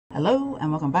Hello and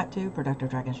welcome back to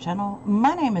Productive Dragons channel.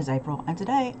 My name is April and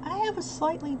today I have a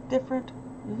slightly different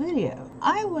video.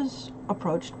 I was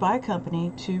approached by a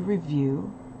company to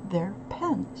review their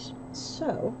pens.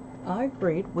 So I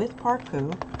agreed with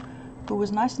ParKoo, who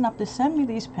was nice enough to send me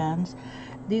these pens.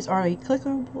 These are a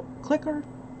clicker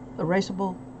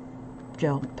erasable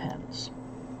gel pens.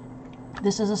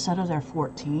 This is a set of their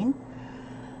 14.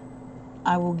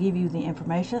 I will give you the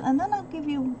information and then I'll give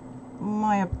you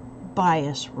my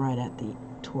bias right at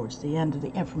towards the end of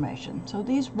the information. So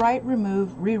these write,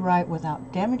 remove, rewrite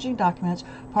without damaging documents.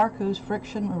 ParKoo's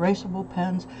friction erasable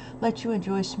pens let you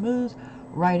enjoy smooth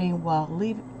writing while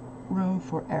leaving room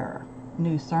for error.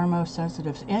 New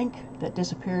thermosensitive ink that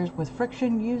disappears with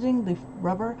friction using the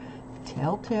rubber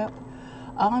tail tip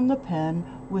on the pen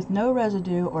with no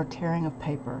residue or tearing of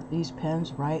paper. These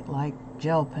pens write like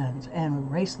gel pens and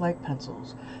erase like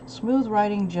pencils. Smooth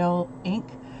writing gel ink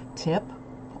tip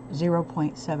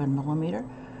 0.7 millimeter,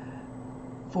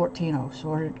 14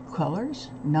 assorted colors,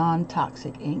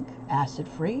 non-toxic ink,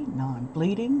 acid-free,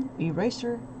 non-bleeding.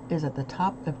 Eraser is at the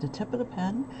top of the tip of the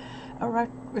pen,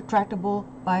 retractable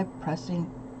by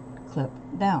pressing clip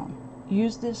down.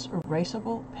 Use this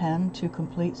erasable pen to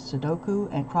complete Sudoku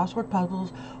and crossword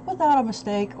puzzles without a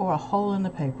mistake or a hole in the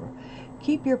paper.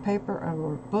 Keep your paper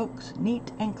or books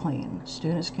neat and clean.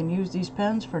 Students can use these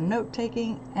pens for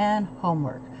note-taking and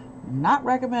homework. Not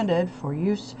recommended for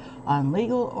use on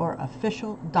legal or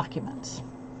official documents.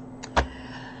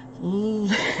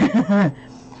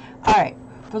 Alright,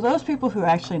 for those people who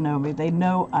actually know me, they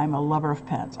know I'm a lover of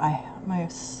pens. I'm a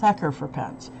sucker for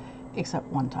pens, except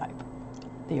one type,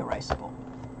 the erasable.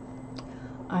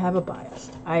 I have a bias,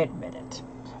 I admit it.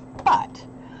 But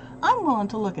I'm willing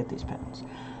to look at these pens.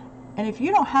 And if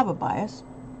you don't have a bias,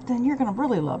 then you're going to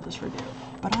really love this review.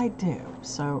 But I do.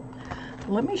 So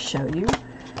let me show you.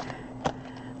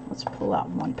 Let's pull out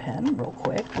one pen real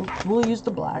quick. We'll use the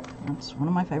black. That's one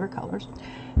of my favorite colors.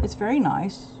 It's very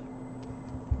nice.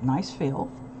 Nice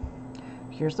feel.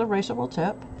 Here's the erasable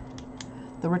tip.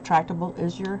 The retractable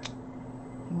is your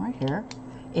thing right here.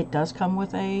 It does come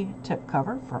with a tip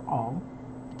cover for all.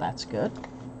 That's good.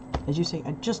 As you see,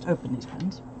 I just opened these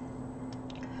pens.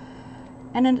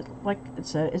 And then, like it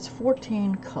said, it's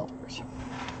 14 colors.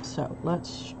 So let's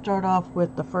start off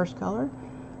with the first color,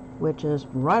 which is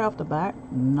right off the back.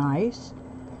 Nice.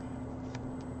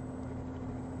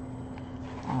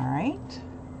 All right.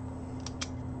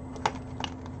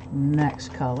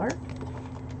 Next color.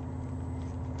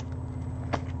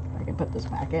 I can put this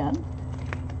back in.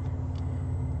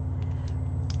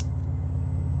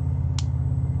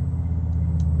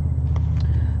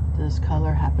 This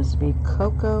color happens to be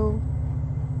Cocoa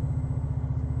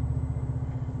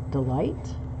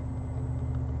Delight.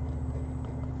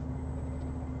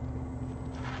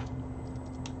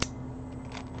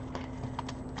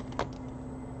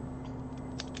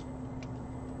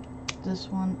 This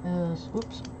one is,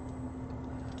 oops,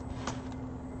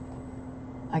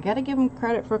 I gotta give them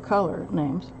credit for color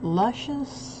names.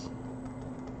 Luscious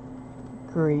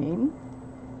Green.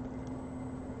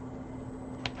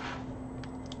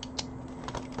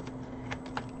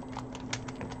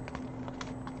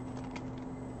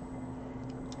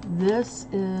 This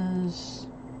is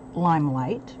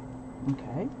Limelight.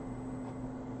 Okay.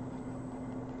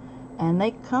 And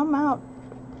they come out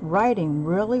writing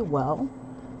really well.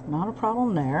 Not a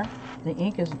problem there. The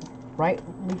ink is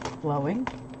brightly flowing.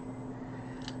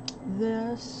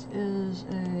 This is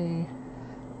a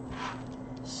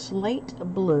Slate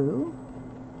Blue.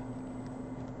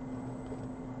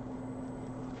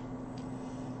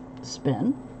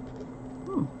 Spin.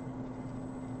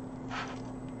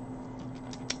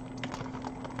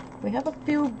 We have a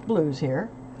few blues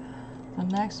here. The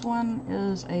next one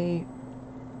is a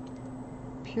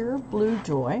Pure Blue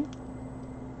Joy.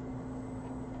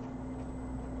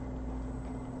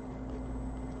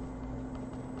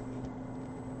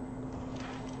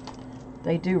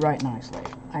 They do write nicely.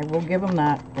 I will give them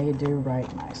that. They do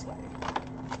write nicely.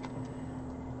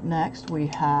 Next we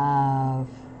have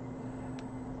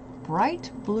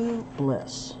Bright Blue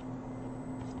Bliss.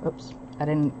 Oops, I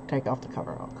didn't take off the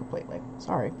cover completely.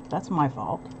 Sorry, that's my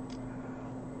fault.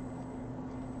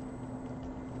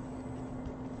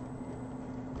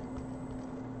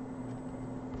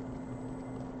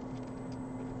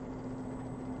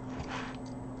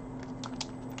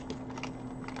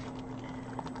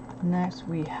 Next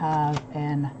we have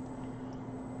an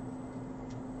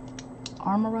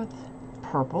Amaranth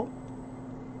Purple,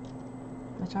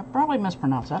 which I probably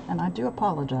mispronounced that, and I do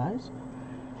apologize.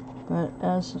 But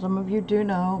as some of you do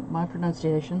know, my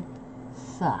pronunciation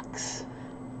sucks.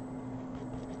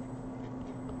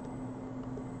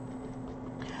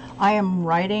 I am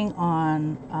writing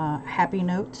on Happy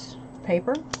Notes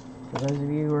paper. For those of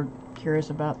you who are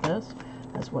curious about this,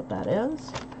 that's what that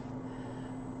is.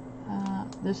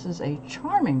 This is a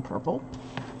charming purple.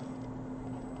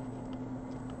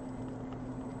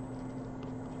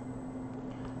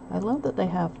 I love that they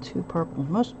have two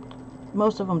purples.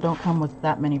 Most of them don't come with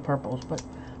that many purples, but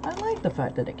I like the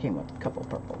fact that it came with a couple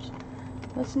purples.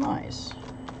 That's nice.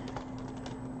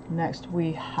 Next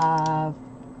we have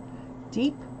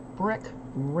Deep Brick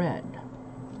Red.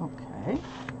 Okay.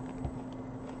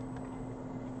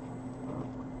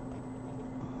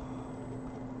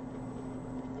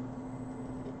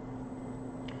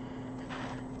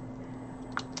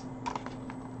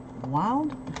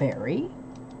 Wild Berry.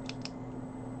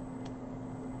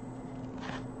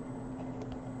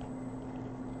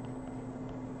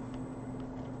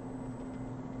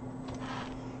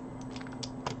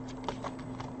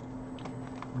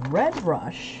 Red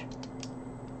Rush.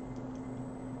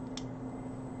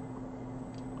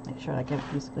 Make sure I get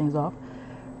these things off.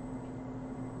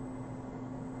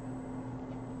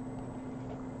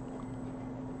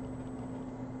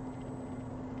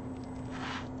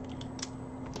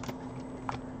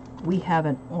 We have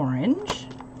an orange.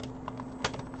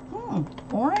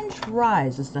 Orange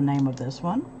Rise is the name of this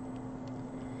one.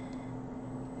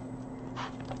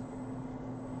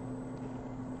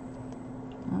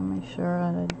 Let me sure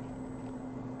I did.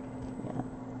 Yeah.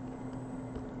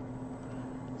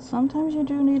 Sometimes you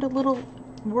do need a little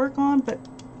work on, but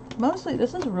mostly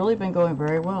this has really been going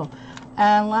very well.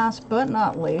 And last but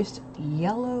not least,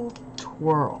 Yellow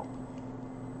Twirl.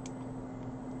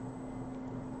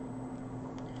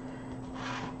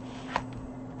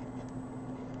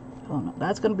 Oh no,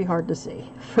 that's going to be hard to see.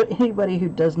 For anybody who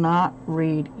does not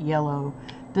read yellow,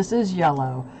 this is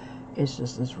yellow. It's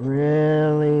just this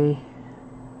really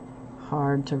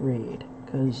hard to read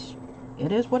because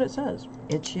it is what it says.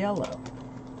 It's yellow.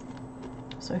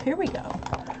 So here we go.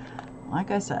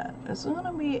 Like I said, this is going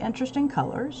to be interesting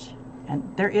colors. And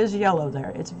there is yellow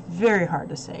there. It's very hard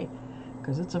to see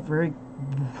because it's a very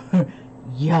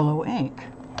yellow ink.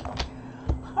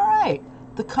 All right,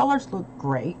 the colors look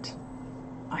great.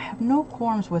 I have no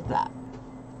qualms with that.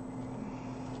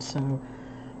 So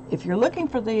if you're looking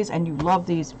for these and you love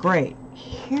these, great.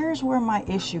 Here's where my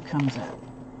issue comes in.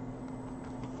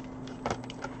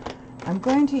 I'm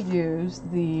going to use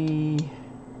the,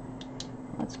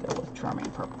 let's go with Charming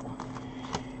Purple.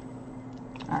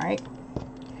 All right,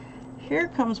 here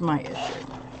comes my issue.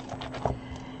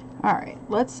 All right,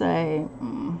 let's say,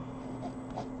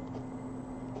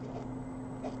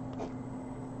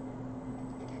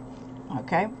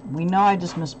 okay, we know I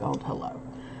just misspelled hello.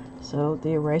 So the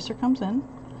eraser comes in,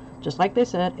 just like they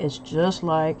said, it's just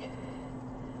like,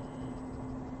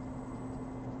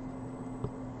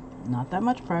 not that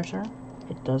much pressure,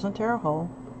 it doesn't tear a hole,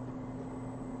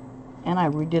 and I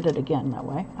redid it again that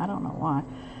way, I don't know why,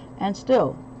 and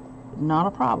still, not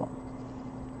a problem.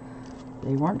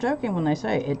 They weren't joking when they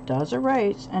say it does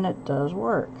erase and it does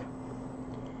work.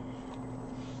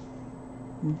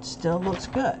 It still looks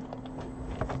good.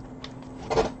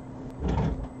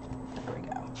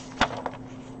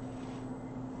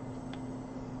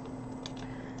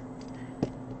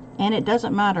 And it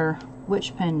doesn't matter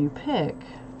which pen you pick,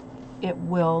 it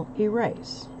will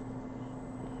erase.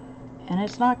 And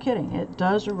it's not kidding, it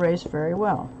does erase very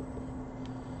well.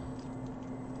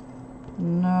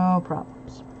 No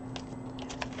problems.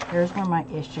 Here's where my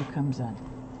issue comes in.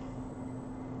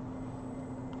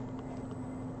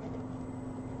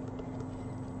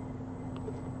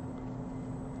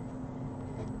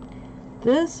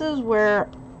 This is where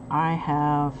I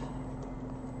have,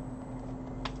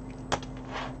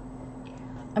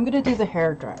 I'm going to do the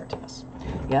hair dryer test.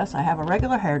 Yes, I have a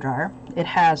regular hair dryer. It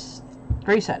has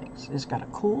 3 settings. It's got a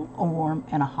cool, a warm,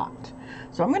 and a hot.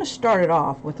 So I'm going to start it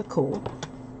off with a cool.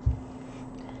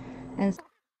 And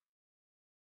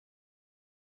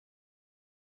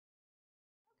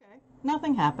okay,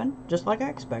 nothing happened, just like I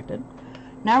expected.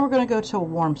 Now we're going to go to a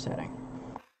warm setting.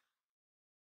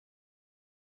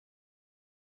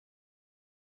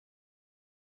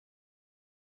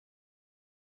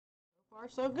 So far,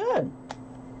 so good.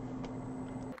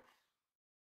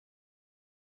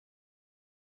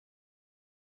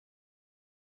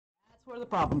 That's where the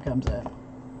problem comes in.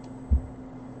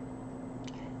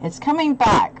 It's coming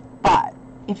back, but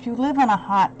if you live in a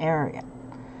hot area,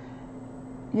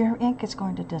 your ink is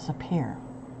going to disappear.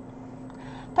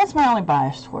 That's my only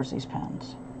bias towards these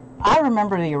pens. I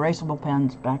remember the erasable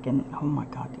pens back in, oh my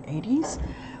god, the 80s,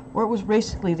 where it was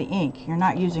basically the ink. You're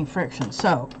not using friction.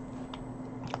 So,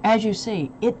 as you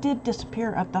see, it did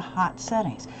disappear at the hot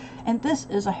settings. And this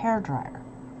is a hair dryer.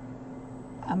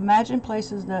 Imagine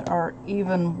places that are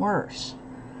even worse.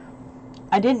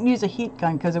 I didn't use a heat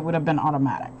gun because it would have been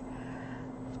automatic.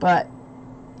 But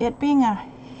it being a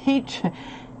heat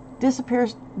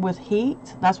disappears with heat.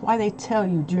 That's why they tell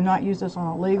you do not use this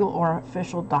on illegal or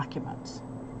official documents,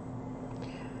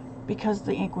 because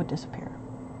the ink would disappear.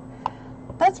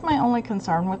 That's my only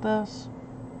concern with this.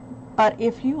 But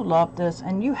if you love this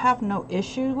and you have no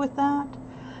issue with that,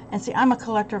 and see, I'm a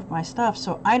collector of my stuff,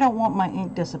 so I don't want my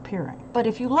ink disappearing. But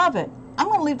if you love it, I'm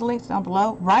going to leave the links down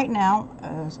below. Right now,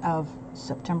 as of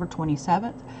September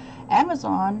 27th,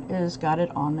 Amazon has got it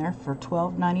on there for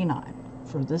 $12.99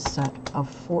 for this set of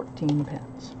 14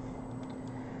 pens.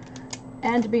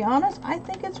 And to be honest, I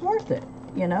think it's worth it.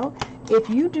 You know, if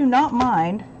you do not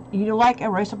mind, you like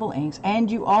erasable inks, and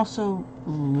you also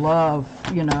love,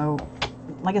 you know,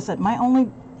 like I said, my only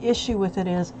issue with it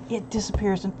is it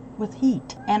disappears with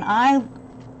heat. And I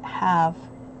have,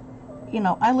 you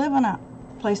know, I live in a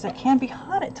place that can be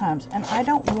hot at times, and I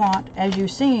don't want, as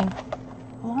you've seen,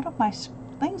 a lot of my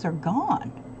things are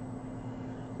gone.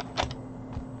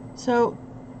 So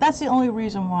that's the only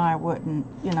reason why I wouldn't,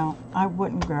 you know, I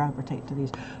wouldn't gravitate to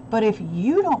these. But if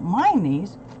you don't mind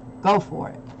these, go for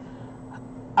it.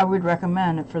 I would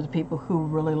recommend it for the people who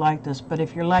really like this. But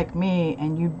if you're like me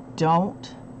and you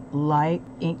don't like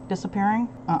ink disappearing,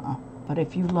 but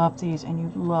if you love these and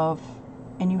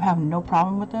you have no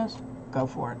problem with this, go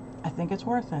for it. I think it's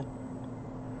worth it.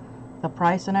 The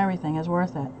price and everything is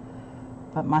worth it.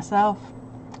 But myself,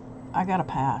 I gotta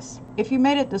pass. If you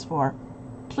made it this far,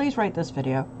 please rate this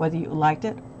video, whether you liked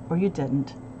it or you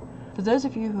didn't. For those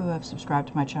of you who have subscribed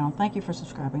to my channel, thank you for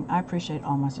subscribing. I appreciate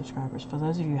all my subscribers. For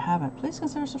those of you who haven't, please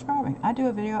consider subscribing. I do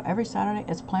a video every Saturday.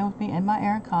 It's Plan With Me in my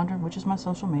Erin Condren, which is my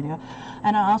social media.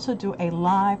 And I also do a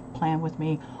live Plan With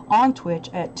Me on Twitch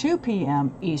at 2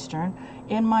 p.m. Eastern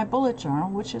in my bullet journal,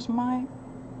 which is my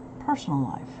personal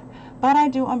life. But I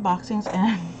do unboxings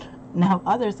and now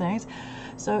other things.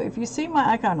 So if you see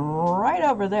my icon right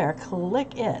over there,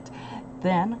 click it.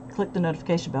 Then click the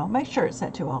notification bell. Make sure it's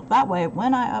set to all. That way,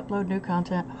 when I upload new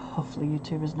content, hopefully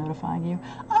YouTube is notifying you.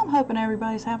 I'm hoping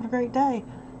everybody's having a great day.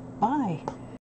 Bye.